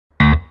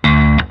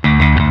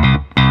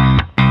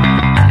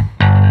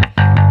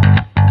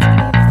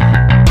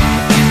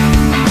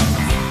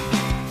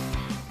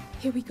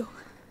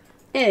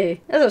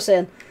Anyway, as I was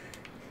saying,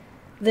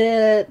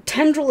 the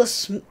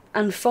tendrilless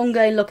and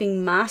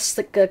fungi-looking mass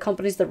that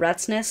accompanies the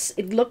rat's nest,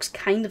 it looks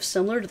kind of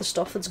similar to the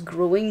stuff that's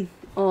growing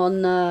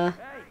on Hey,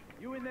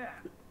 you in there?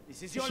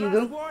 This is your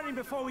Hugo. last warning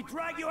before we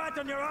drag you out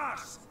on your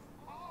arse.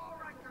 All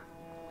right, then.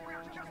 We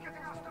are just getting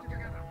our stuff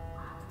together.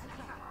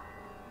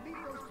 Leave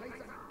those plates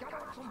and get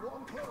out some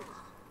warm clothes.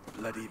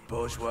 Bloody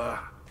bourgeois.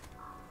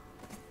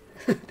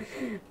 Of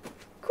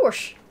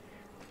course.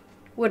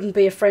 Wouldn't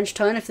be a French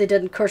town if they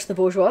didn't curse the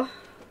bourgeois.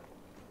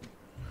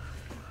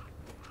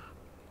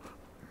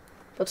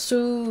 But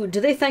so,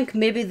 do they think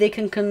maybe they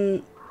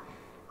can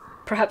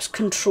perhaps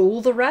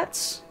control the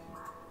rats?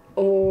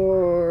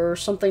 Or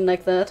something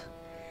like that?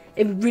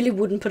 It really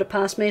wouldn't put it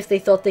past me if they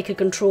thought they could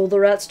control the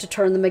rats to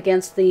turn them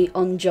against the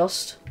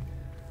unjust.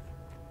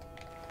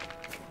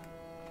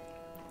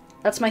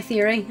 That's my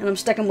theory, and I'm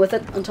sticking with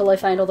it until I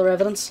find other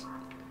evidence.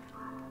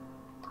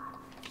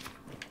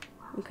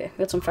 Okay,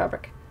 got some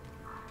fabric.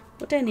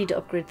 What do I need to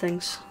upgrade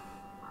things?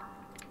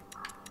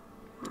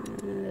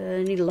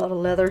 I need a lot of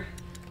leather.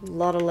 A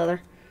lot of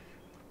leather.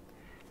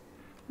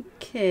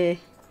 Okay.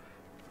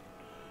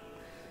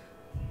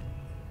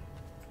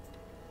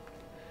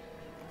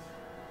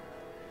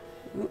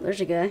 Oh,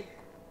 there's a guy.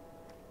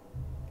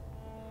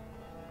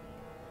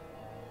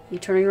 You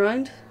turning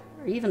around?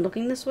 Are you even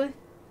looking this way?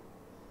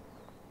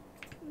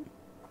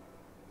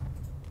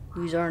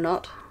 Yous are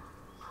not.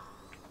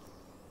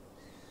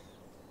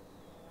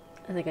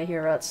 I think I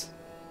hear rats.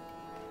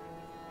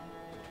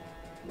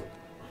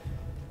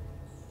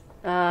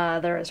 Ah,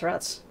 there is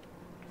rats.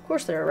 Of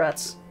course there are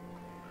rats.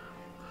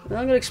 Well,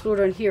 I'm gonna explore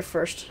down here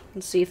first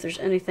and see if there's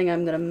anything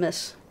I'm gonna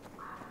miss.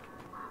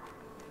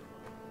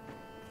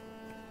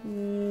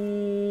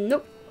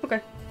 Nope. Okay.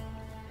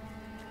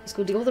 Let's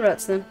go deal with the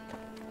rats then.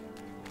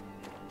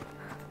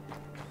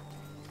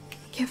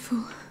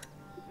 Careful.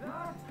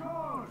 Last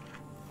call.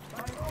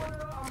 By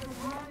order of the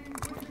Royal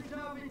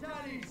Inquisitor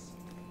Vitalis,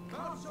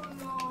 martial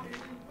law is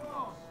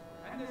enforced,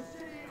 and the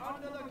city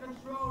under the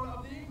control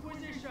of the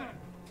Inquisition.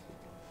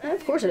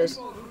 Of course it is.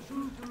 People who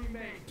choose to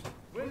remain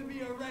will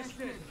be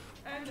arrested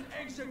and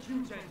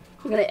executed.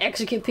 I'm gonna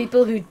execute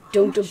people who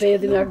don't obey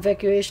the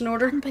evacuation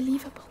order.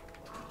 Unbelievable.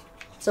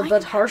 It's a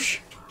bit harsh.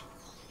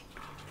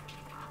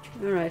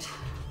 Alright.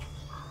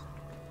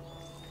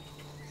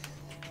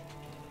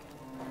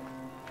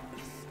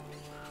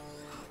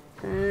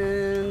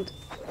 And...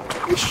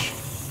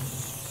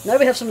 Eesh. Now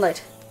we have some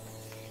light.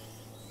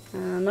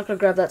 I'm not gonna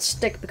grab that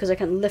stick because I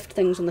can't lift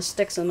things when the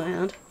stick's in my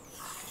hand.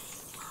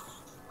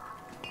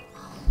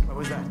 What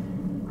was that?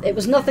 It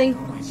was nothing.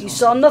 You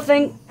saw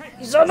nothing.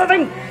 You saw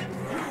nothing!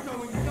 You're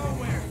going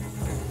nowhere.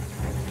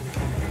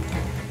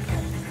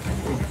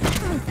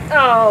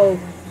 Oh.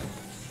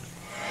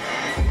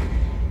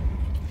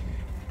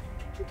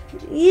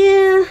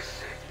 Yeah.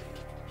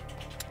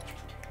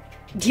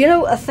 Do you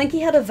know, I think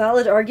he had a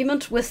valid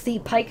argument with the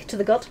pike to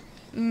the gut.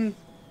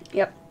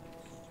 Yep.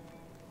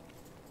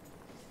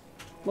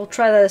 We'll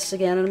try this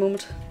again in a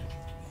moment.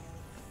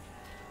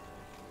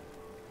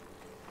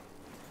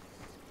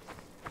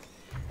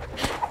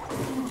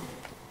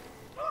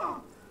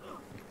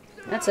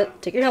 That's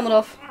it. Take your helmet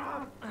off.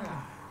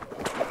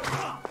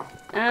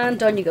 And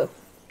down you go.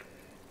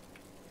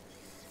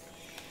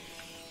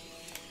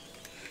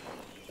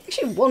 I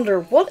actually wonder,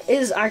 what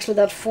is actually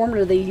that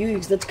formula they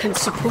use that can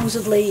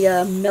supposedly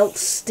melt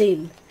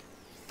steel?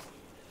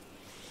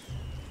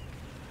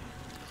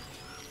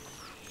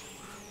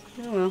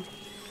 Oh well.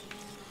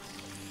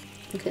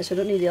 Okay, so I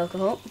don't need the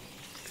alcohol.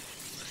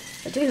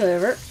 I do,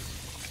 however,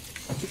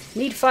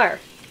 need fire.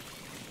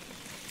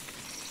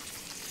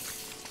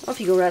 Off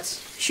you go,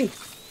 rats. Shoot.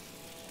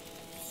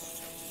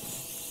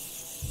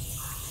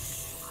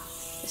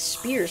 The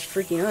spear's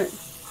freaking out.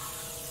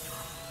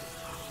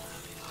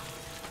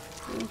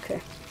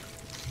 Okay.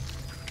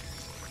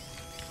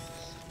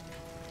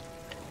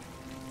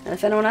 And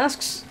if anyone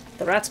asks,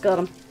 the rats got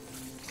him.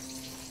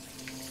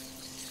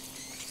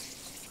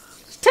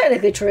 It's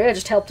technically true, I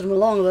just helped him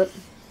along a bit.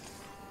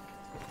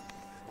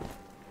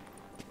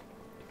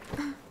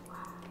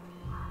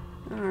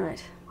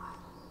 Alright.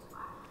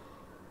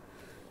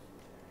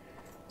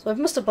 So I've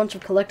missed a bunch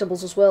of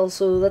collectibles as well,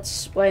 so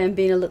that's why I'm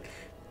being a little...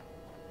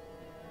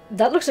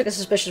 That looks like a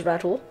suspicious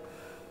rat hole.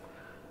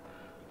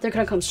 They're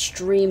gonna come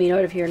streaming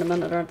out of here in a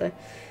minute, aren't they?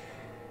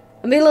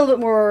 I'm being a little bit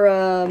more,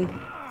 Will you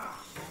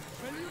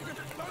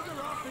just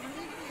bugger off and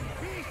leave me in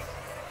peace?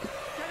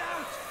 Get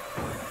out!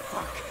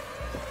 Fuck.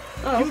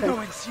 Oh, You okay. go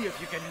and see if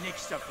you can nick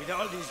stuff with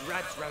all these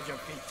rats round your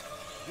feet.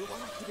 You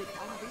want to keep it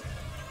down a bit?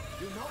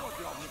 You know what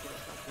you're making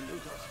us to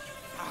loot us.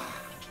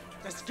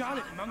 The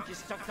scarlet monk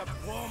is tucked up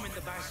warm in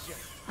the bastion.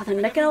 Are they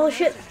nicking all the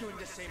shit? Is doing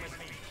the same as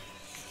me.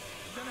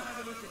 I'm gonna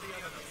have a look at the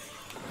other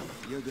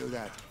bit. You do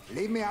that.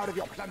 Leave me out of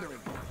your plundering.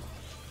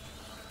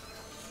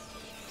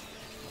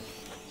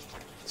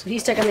 So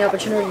he's taking the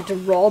opportunity to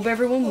rob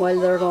everyone while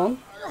they're gone.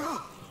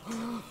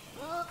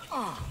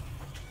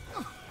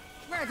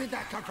 Where did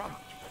that come from?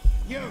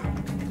 You!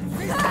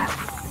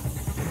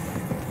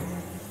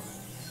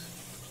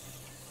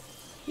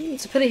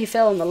 It's a pity he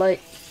fell in the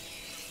light.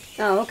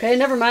 Oh, okay,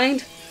 never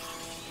mind.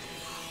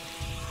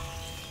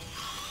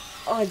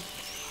 Oh,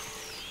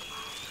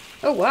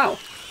 oh wow.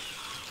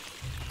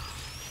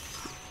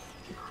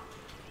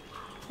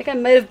 I think I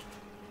might have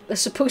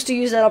was supposed to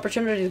use that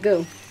opportunity to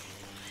go.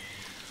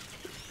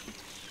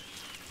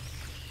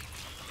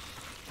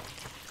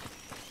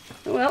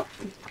 Oh well.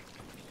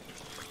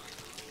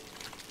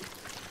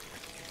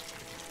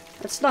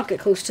 Let's not get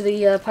close to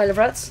the pile of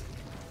rats.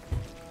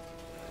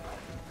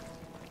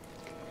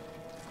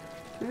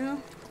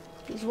 Well,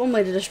 there's one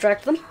way to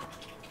distract them.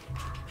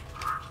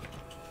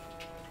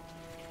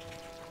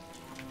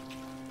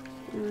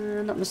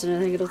 Not missing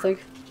anything, I don't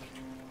think.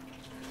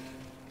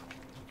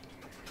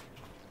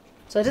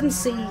 So I didn't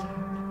see...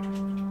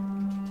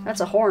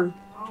 That's a horn.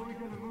 How are we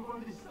gonna move all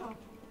this stuff?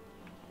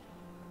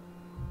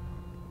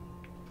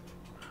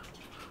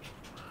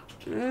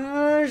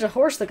 There's a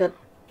horse that got...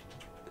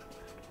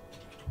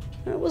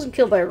 It wasn't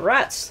killed by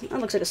rats. That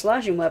looks like a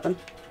slashing weapon.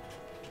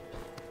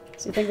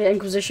 So you think the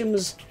Inquisition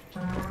was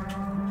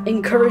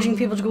encouraging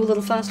people to go a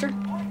little faster?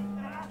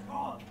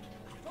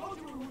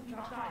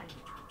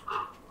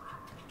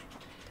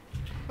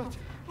 But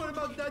what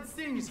about that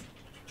things?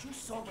 You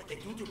saw what they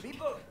do to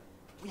people?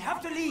 We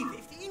have to leave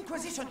if the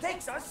Inquisition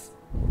takes us.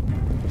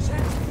 Shit!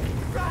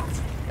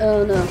 Rats!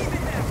 Oh no. Leave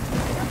it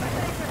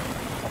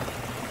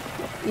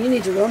there! You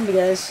need to run,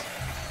 guys.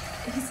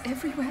 It is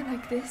everywhere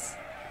like this.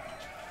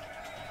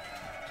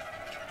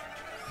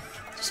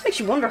 Just makes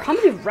you wonder, how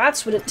many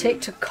rats would it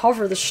take to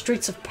cover the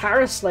streets of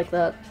Paris like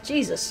that?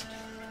 Jesus.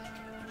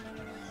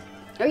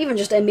 Or even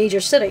just a major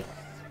city.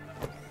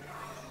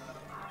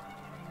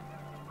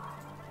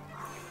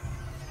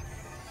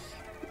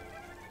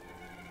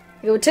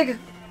 It would take a...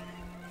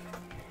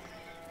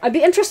 I'd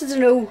be interested to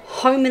know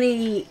how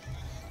many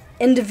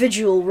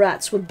individual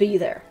rats would be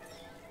there.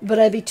 But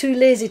I'd be too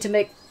lazy to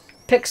make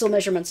pixel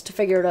measurements to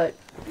figure it out.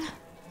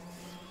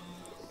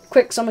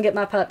 Quick, someone get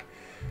my pet.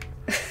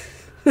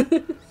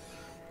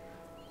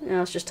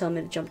 Yeah, it's just telling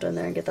me to jump down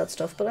there and get that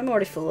stuff, but I'm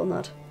already full on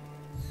that.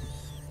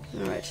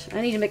 Alright,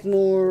 I need to make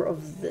more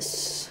of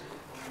this.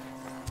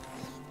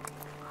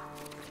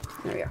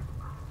 There we are.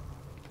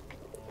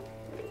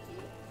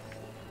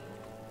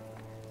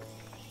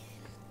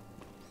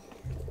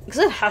 Because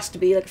it has to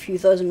be like a few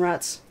thousand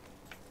rats.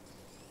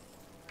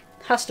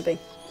 Has to be.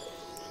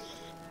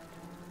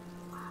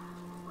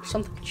 There's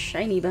something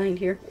shiny behind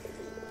here.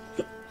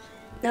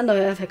 And I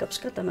have hiccups,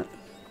 goddammit.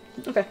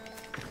 Okay.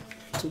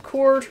 Some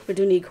cord. We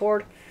do need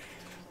cord.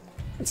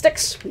 And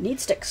sticks. We need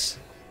sticks.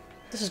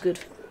 This is good.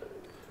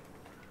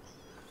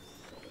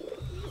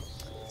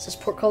 Is this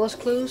portcullis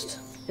closed?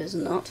 It is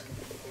not.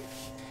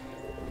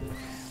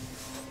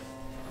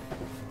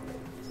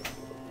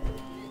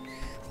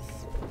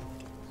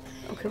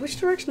 Okay, which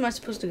direction am I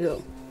supposed to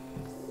go?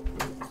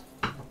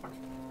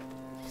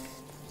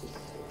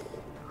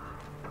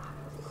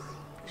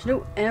 There's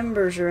no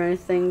embers or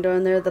anything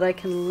down there that I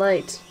can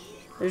light.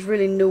 There's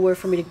really nowhere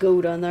for me to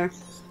go down there.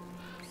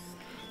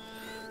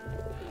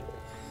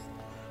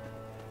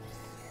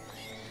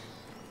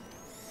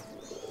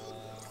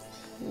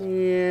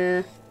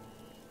 Yeah.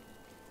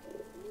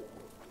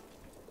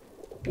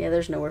 Yeah,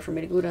 there's nowhere for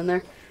me to go down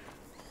there.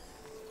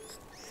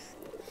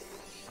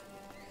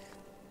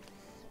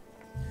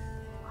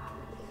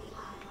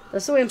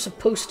 That's the way I'm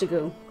supposed to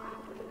go.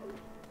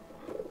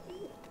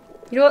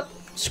 You know what?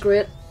 Screw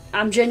it.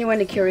 I'm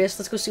genuinely curious.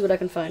 Let's go see what I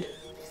can find.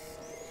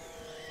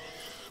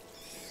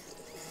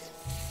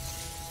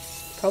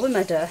 Probably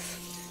my death.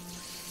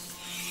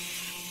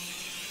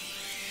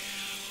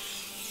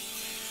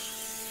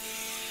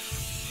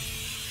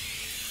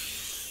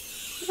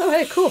 Oh,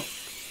 hey, cool.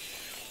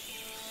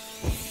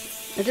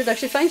 I did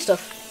actually find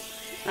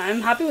stuff.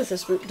 I'm happy with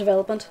this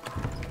development.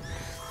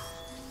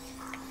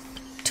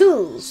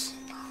 Tools.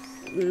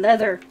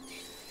 Leather.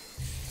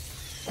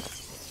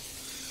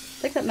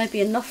 I think that might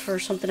be enough for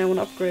something I want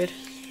to upgrade.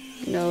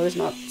 No, it's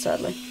not,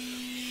 sadly.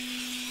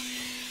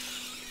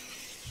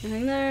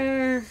 Anything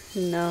there?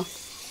 No.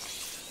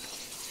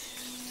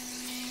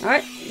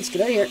 Alright, let's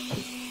get out of here.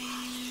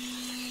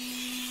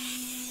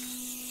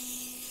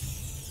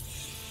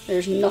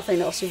 There's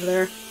nothing else over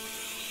there.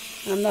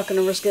 I'm not going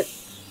to risk it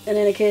in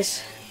any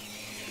case.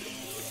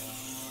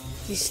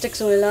 These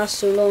sticks only last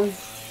so long.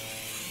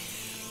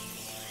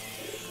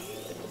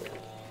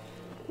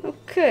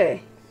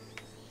 Okay.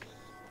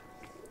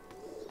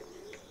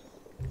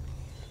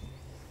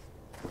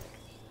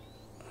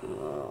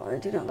 Oh, I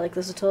do not like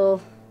this at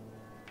all.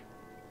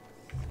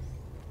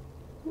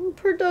 Oh,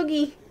 poor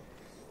doggy.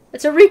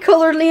 It's a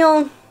recolored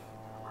Leon.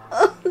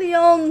 Oh,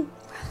 Leon.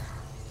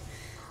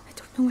 I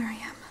don't know where I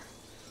am.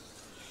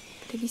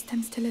 But at least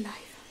I'm still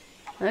alive.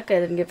 That guy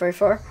didn't get very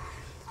far.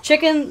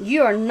 Chicken,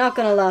 you are not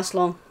gonna last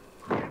long.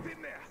 Get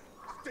in there.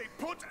 Stay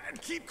put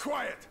and keep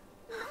quiet.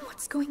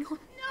 What's going on?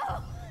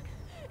 No!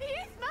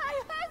 He's my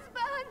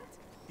husband!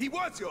 He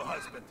was your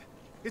husband.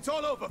 It's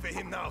all over for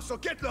him now, so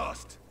get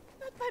lost.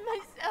 Not by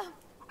myself.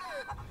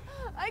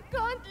 I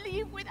can't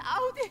leave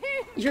without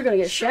him. You're gonna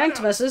get shanked,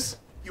 up. missus.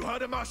 You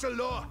heard of martial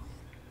law?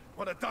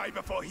 Wanna die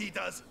before he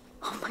does?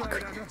 Oh my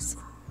goodness.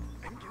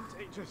 I'm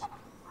contagious.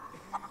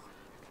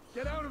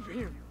 Get out of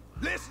here!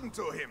 Listen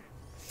to him!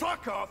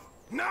 Fuck off!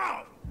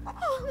 Now!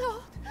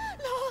 Oh,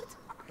 Lord!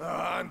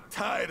 I'm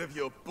tired of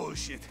your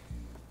bullshit.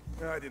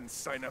 I didn't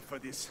sign up for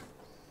this.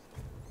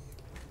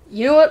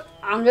 You know what?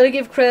 I'm gonna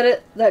give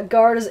credit that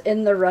guard is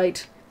in the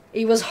right.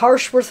 He was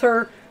harsh with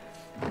her,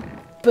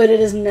 but it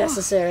is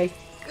necessary.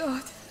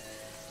 God.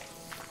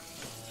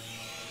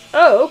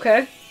 Oh,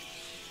 okay.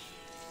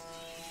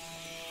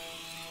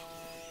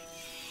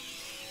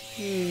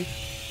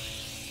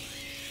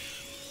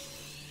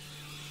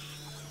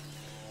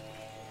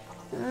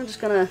 I'm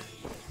just gonna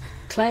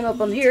climb up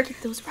on here.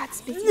 Keep those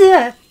rats busy.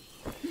 Yeah.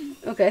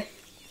 Okay.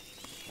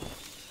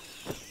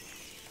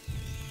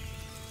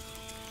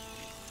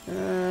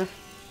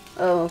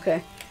 Oh,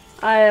 okay.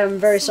 I am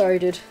very sorry,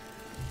 dude.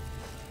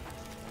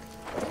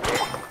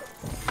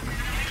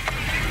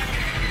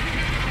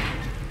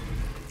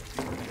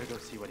 Better go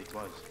see what it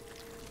was.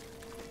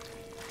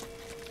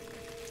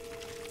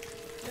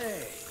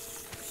 Hey,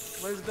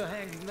 where's the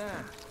hanged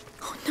man?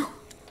 Oh no.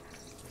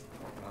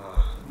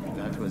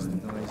 That was the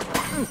noise.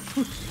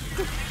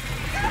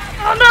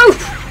 Oh no!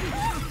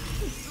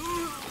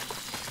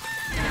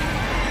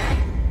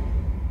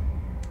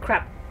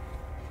 Crap.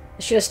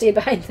 I should have stayed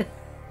behind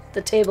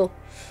the table.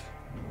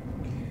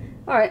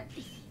 Alright.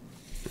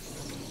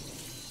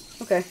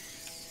 Okay.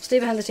 Stay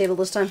behind the table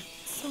this time.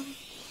 Sorry.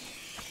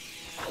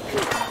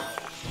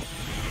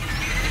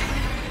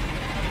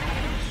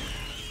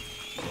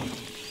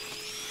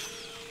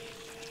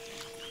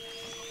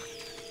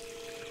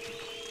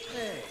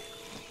 Hey,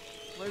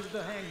 where's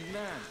the hanged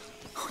man?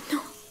 Oh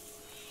no.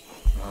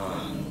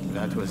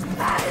 That was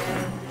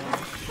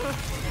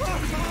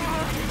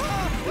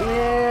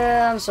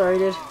Yeah, I'm sorry,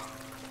 dude.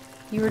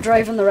 You were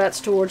driving the rats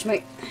towards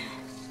me.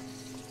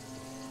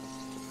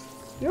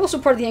 You're also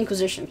part of the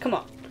Inquisition. Come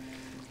on.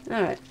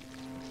 Alright.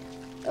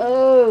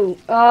 Oh.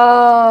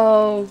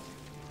 Oh.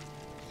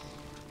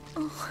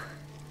 Oh.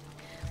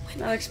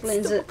 That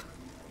explains it.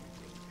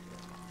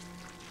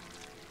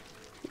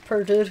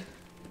 Poor dude.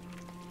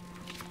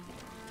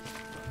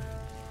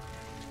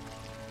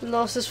 He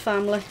lost his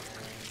family.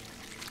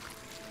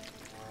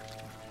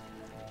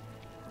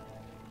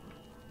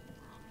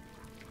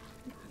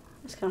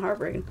 That's kind of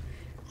heartbreaking.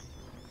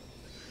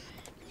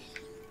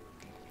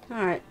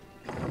 Alright.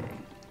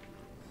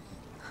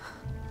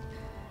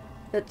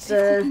 It's,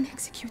 They've been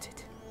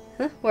executed.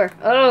 Huh? Where?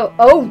 Oh!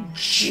 Oh,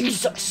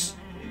 Jesus!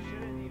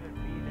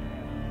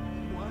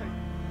 Why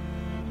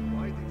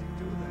did you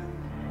do that?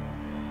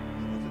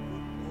 He was a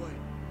good boy.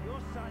 Your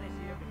son is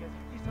here because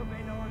he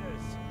disobeyed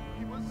orders.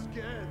 He was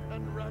scared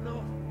and ran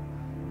off.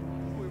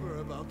 We were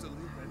about to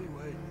leave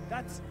anyway.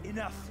 That's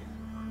enough.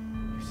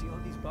 You see all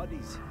these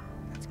bodies?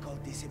 That's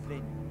called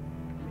discipline.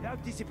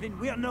 Without discipline,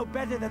 we are no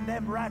better than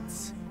them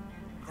rats.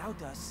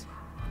 Without us,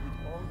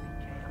 we'd all be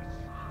chaos.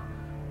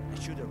 I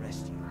should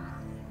arrest you.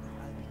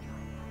 I'll be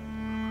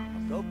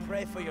kind. Go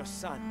pray for your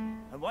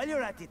son. And while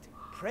you're at it,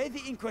 pray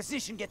the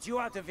Inquisition gets you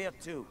out of here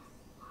too.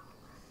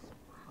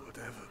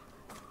 Whatever.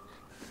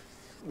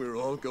 We're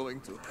all going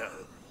to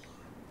hell.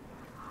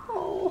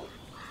 Oh.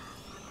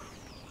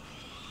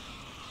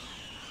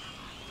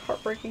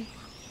 Heartbreaking.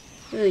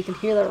 Really, you can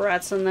hear the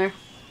rats in there.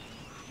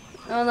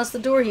 Oh, that's the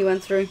door he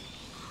went through.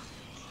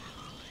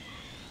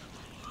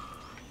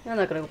 I'm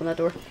not gonna open that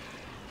door.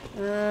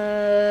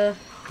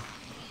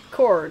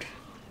 Cord.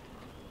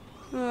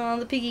 Oh,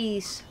 the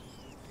piggies.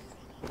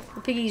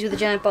 The piggies with the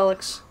giant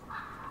bollocks.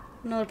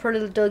 Another pretty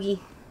little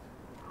doggy.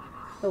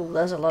 Oh,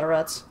 that's a lot of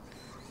rats.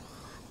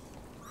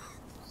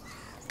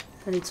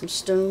 I need some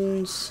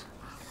stones.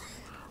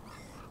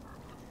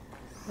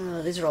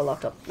 These are all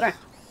locked up. There.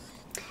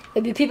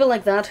 It'd be people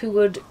like that who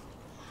would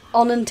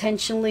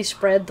unintentionally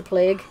spread the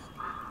plague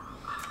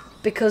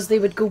because they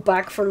would go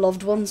back for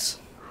loved ones.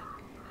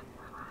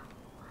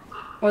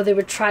 Or they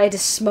would try to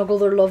smuggle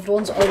their loved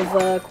ones out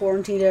of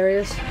quarantined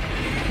areas.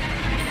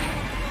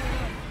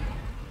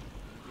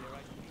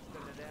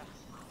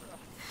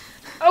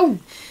 Oh!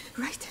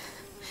 Right.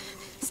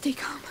 Stay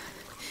calm.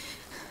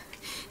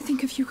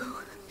 Think of Hugo.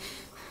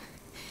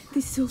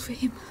 This is all for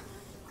him.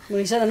 When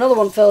he said another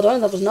one fell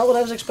down, that was not what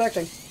I was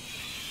expecting.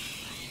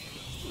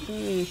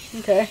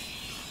 Okay.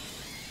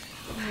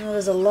 Oh,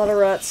 there's a lot of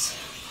rats.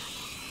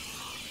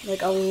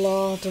 Like a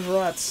lot of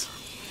rats.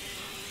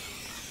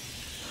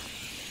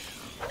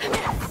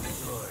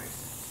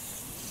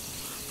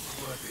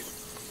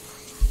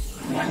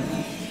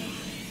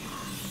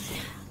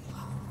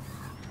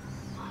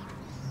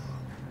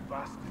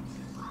 Bastards.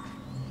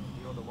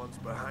 You're the ones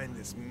behind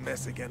this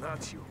mess again,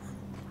 aren't you?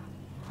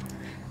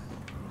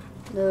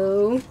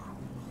 No.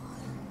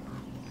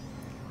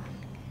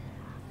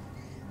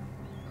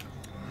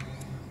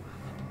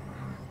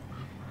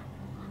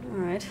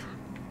 Alright.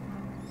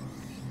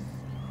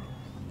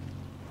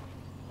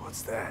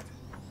 What's that?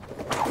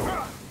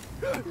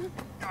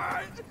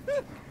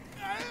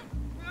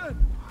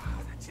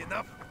 That's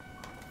enough.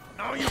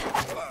 Now you.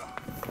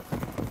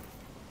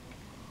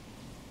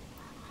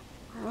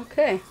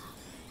 Okay.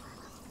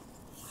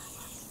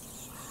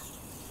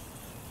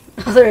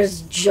 Other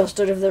is just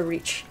out of their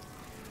reach.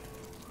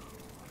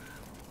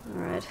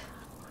 Alright.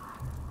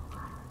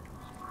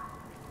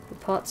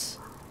 pots.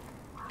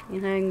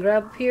 And I can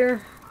grab up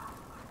here.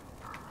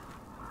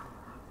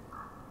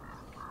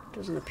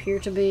 Doesn't appear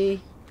to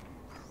be.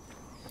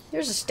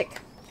 There's a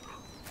stick.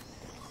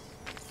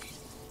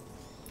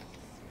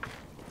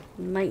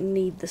 Might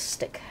need the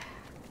stick.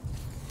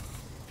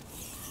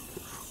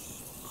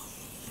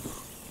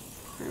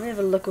 Let me have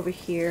a look over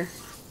here.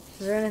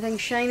 Is there anything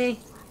shiny?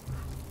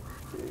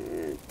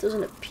 It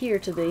doesn't appear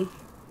to be.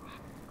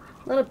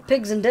 A lot of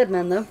pigs and dead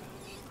men, though.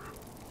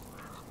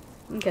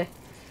 Okay.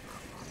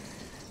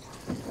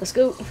 Let's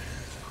go.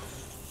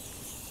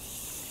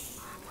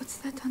 What's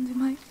that under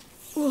my...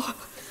 Oh.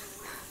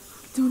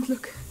 Don't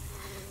look.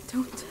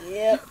 Don't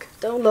Yep,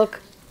 don't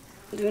look.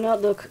 Do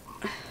not look.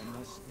 I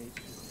must stay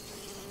true.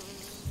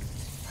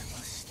 I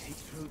must stay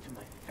true to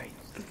my faith.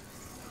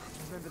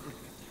 Remember this.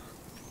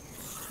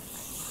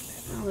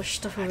 Oh, there's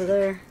stuff over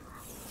there.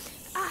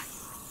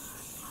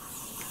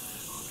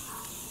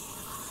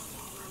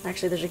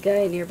 Actually, there's a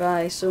guy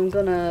nearby, so I'm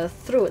gonna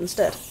throw it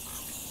instead.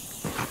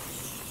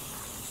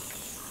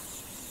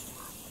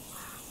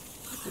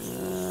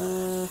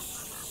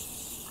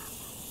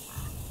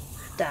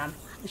 Damn,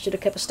 I should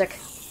have kept a stick.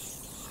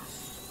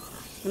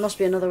 There must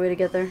be another way to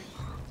get there.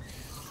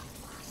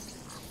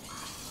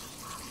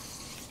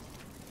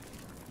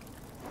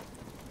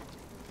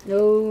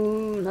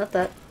 No, not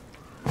that.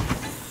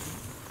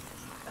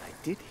 I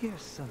did hear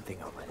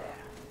something over there.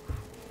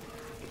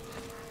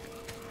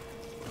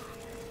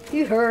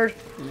 You heard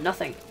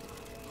nothing.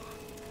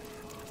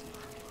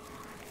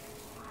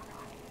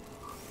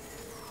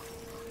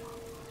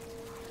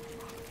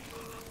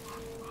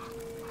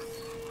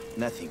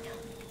 Nothing.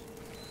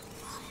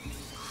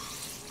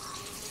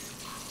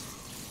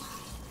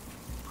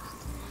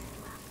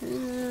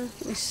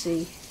 Let me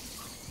see.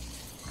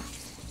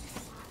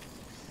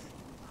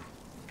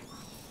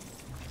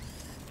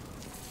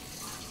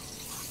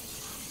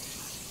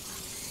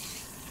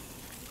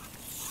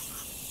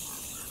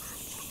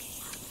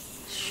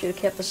 Should have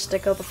kept the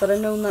stick up. If I'd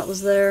have known that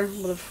was there,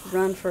 would have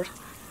ran for it.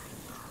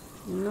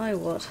 Now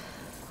what?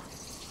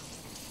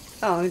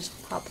 Oh, I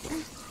just pop.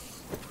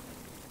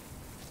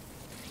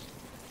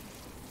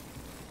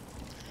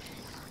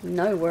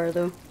 Now where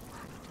though?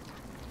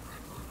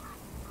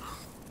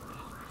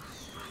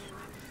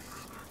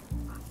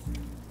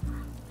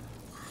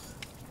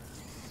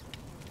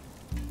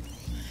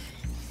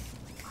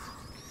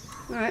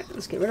 Alright,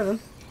 let's get rid of him.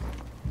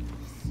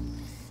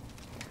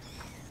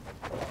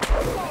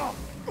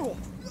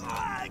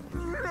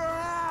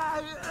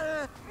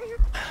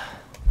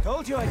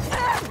 Told you I...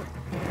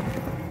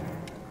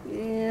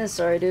 Yeah,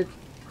 sorry dude.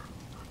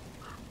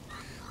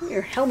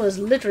 Your helmet is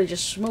literally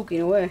just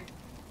smoking away.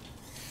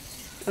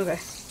 Okay. Got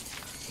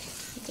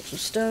some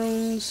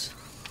stones.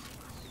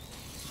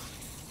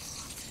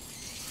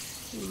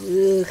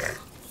 Ugh.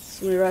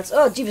 So many rats.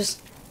 Oh,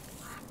 jeebus.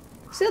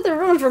 See how they're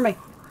running for me.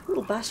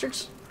 Little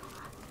bastards.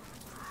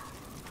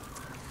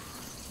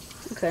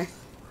 Okay.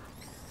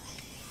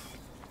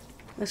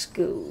 Let's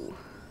go.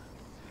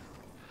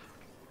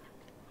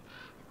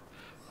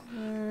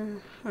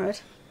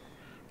 Alright.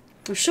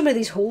 There's so many of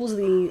these holes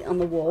on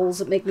the walls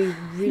that make me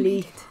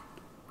really...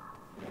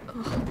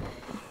 Oh,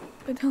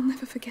 but I'll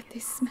never forget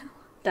this smell.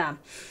 Damn.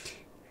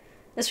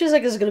 This feels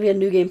like this is going to be a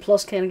New Game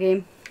Plus kind of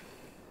game.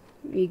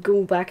 You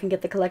go back and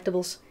get the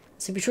collectibles.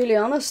 To be truly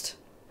honest,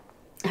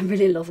 I'm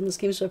really loving this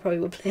game, so I probably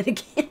would play it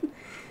again.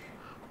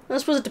 I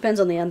suppose it depends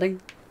on the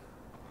ending.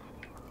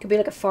 It could be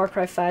like a Far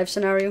Cry 5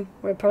 scenario,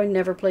 where I'd probably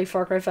never play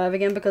Far Cry 5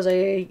 again because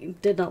I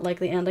did not like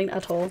the ending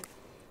at all.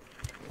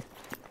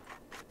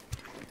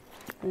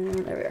 And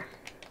there we are.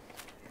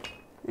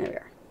 There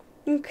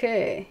we are.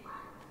 Okay.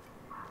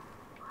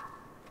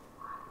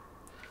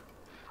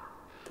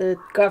 The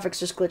graphics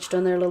just glitched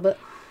on there a little bit.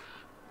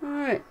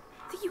 Alright.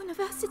 The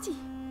university.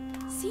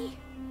 See?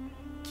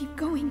 Keep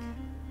going.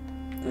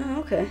 Oh,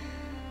 okay.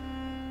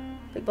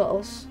 Big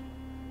bottles.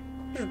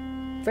 Those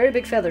are very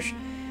big feathers.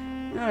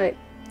 Alright.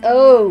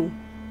 Oh!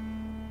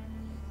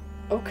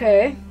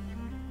 Okay.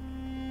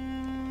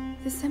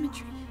 The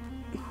cemetery.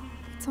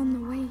 It's on the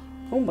way.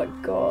 Oh my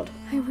god.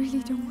 I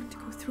really don't want to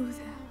go through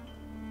there.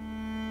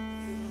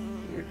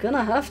 You're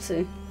gonna have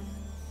to.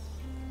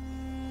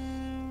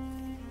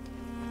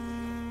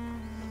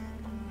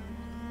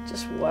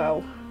 Just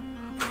wow.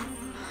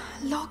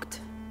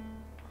 Locked.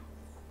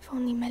 If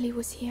only Melly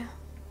was here.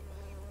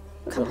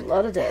 There's Come a on,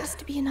 lot of there dead. has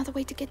to be another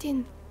way to get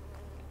in.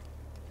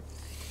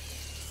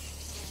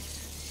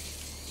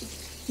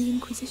 The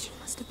Inquisition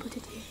must have put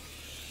it here.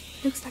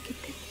 Looks like it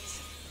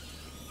fits.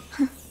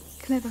 Huh,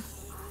 clever.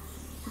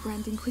 The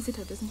Grand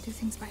Inquisitor doesn't do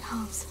things by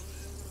halves.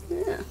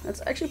 Yeah,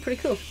 that's actually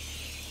pretty cool.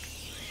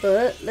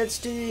 But let's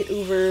do it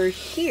over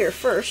here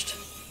first.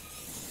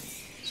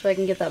 So I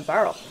can get that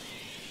barrel.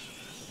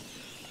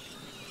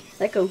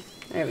 Let go.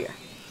 There we are.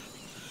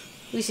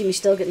 We see me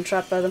still getting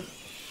trapped by them.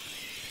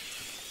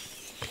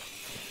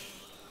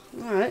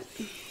 Alright.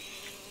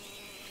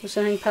 Just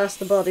hang past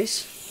the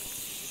bodies.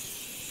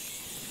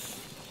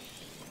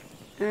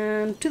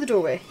 And to the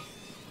doorway.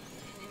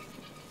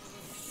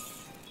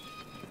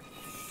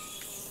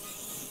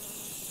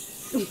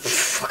 Ooh,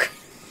 fuck.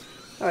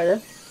 Alright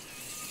then.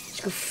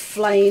 Just go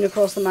flying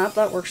across the map,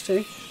 that works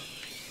too.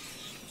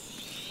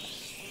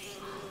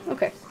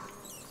 Okay.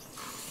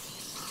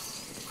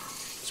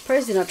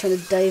 Surprised you're not trying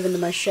to dive into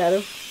my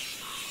shadow.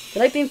 The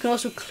light beam can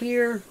also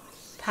clear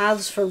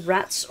paths for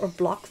rats or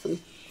block them.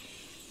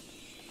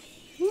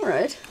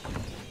 Alright.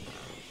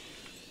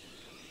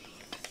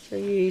 So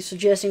you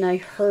suggesting I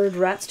herd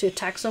rats to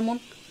attack someone?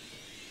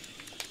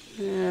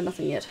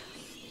 Nothing yet.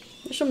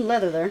 There's some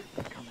leather there.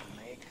 Come on,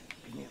 mate.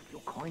 Give me a few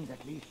coins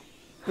at least.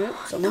 Yep,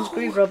 someone's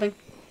grief rubbing.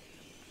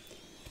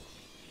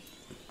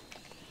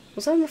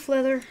 Was that enough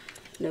leather?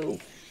 No.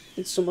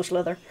 It's so much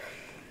leather.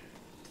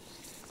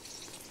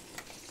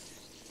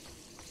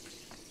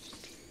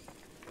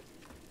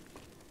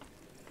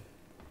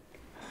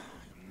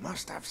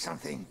 Must have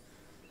something.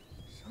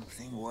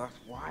 Something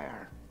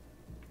worthwhile.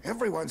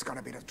 Everyone's got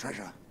a bit of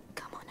treasure.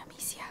 Come on,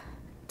 Amicia.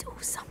 Do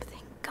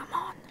something. Come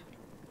on.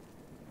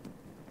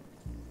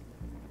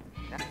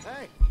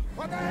 Hey,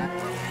 what the heck?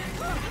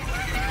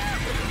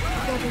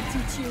 God will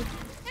teach you.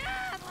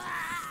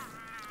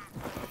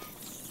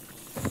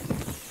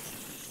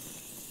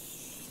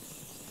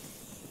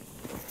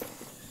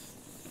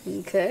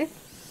 Okay.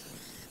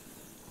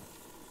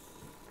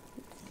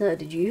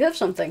 Did you have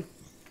something?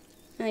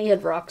 You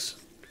had rocks.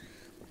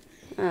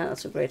 Not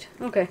so great.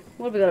 Okay,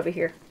 what have we got over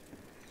here?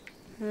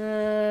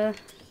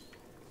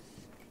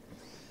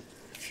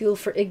 Fuel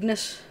for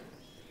Ignis.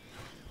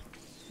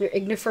 Or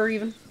Ignifer,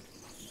 even.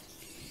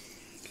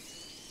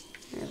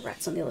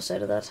 Rats on the other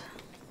side of that.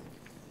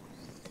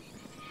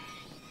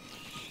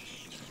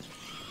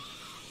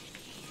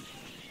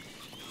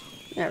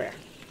 There we are.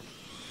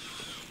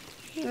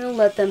 I'll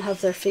let them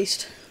have their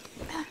feast.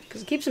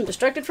 Because it keeps them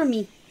distracted from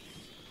me.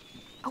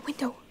 A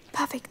window.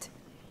 Perfect.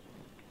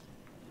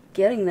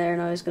 Getting there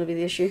now is going to be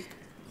the issue.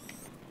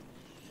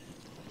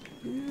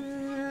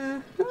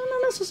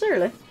 Not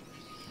necessarily.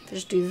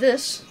 Just do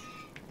this.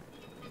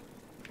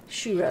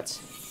 Shoe rats.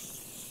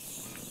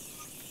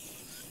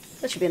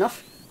 That should be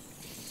enough.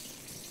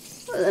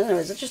 Well,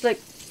 anyways, it's just like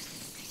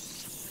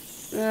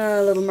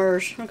little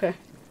mirrors. Okay.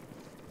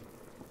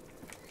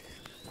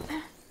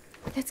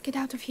 Let's get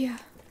out of here.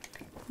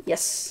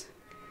 Yes.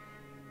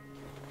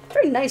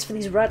 Very nice for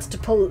these rats to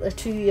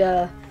politely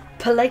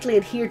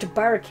adhere to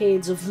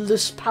barricades of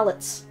loose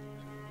pallets.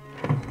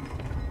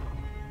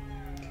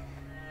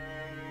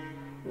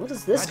 What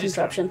is this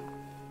contraption?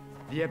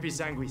 The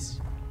Episanguis.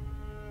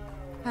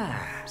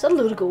 Is that a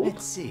load of gold?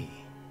 Let's see.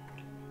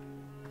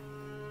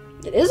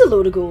 It is a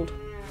load of gold.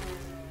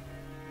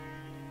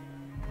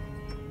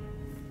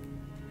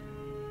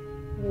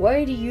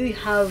 Why do you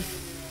have...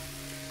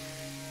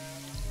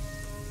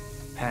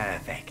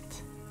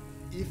 Perfect.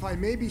 If I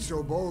may be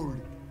so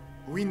bold,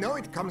 we know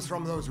it comes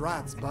from those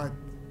rats, but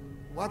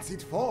what's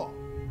it for?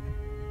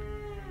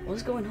 What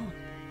is going on?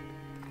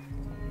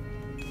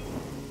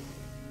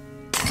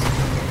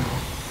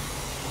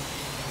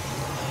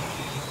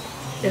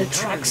 It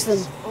attracts them.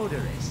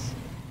 Odorous.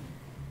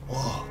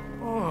 Whoa.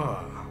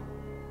 Oh.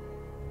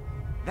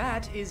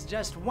 That is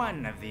just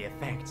one of the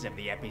effects of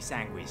the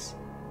Episanguis,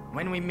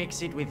 when we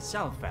mix it with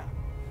sulfur.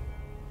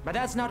 But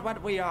that's not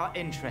what we are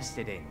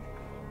interested in.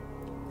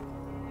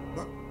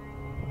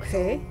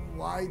 Okay.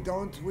 Why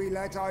don't we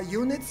let our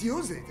units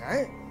use it,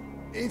 eh?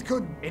 It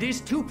could... It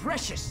is too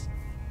precious.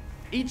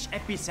 Each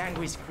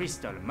Episanguis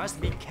crystal must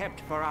be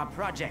kept for our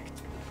project.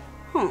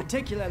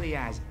 Particularly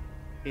as,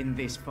 in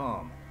this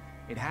form,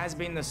 it has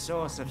been the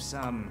source of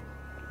some,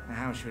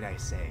 how should I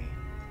say,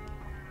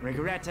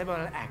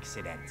 regrettable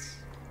accidents.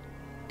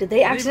 Did they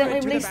Deliver accidentally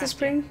it to release the bastion.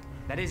 spring?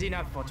 That is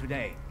enough for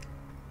today.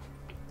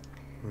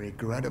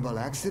 Regrettable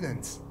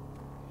accidents.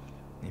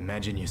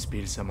 Imagine you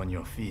spill some on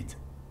your feet.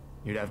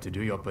 You'd have to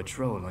do your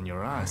patrol on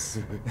your ass.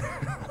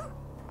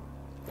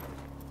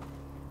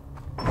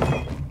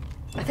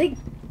 Are they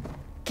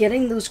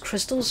getting those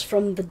crystals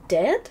from the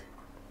dead?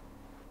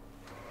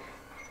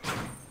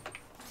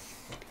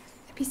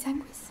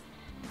 Episanguis.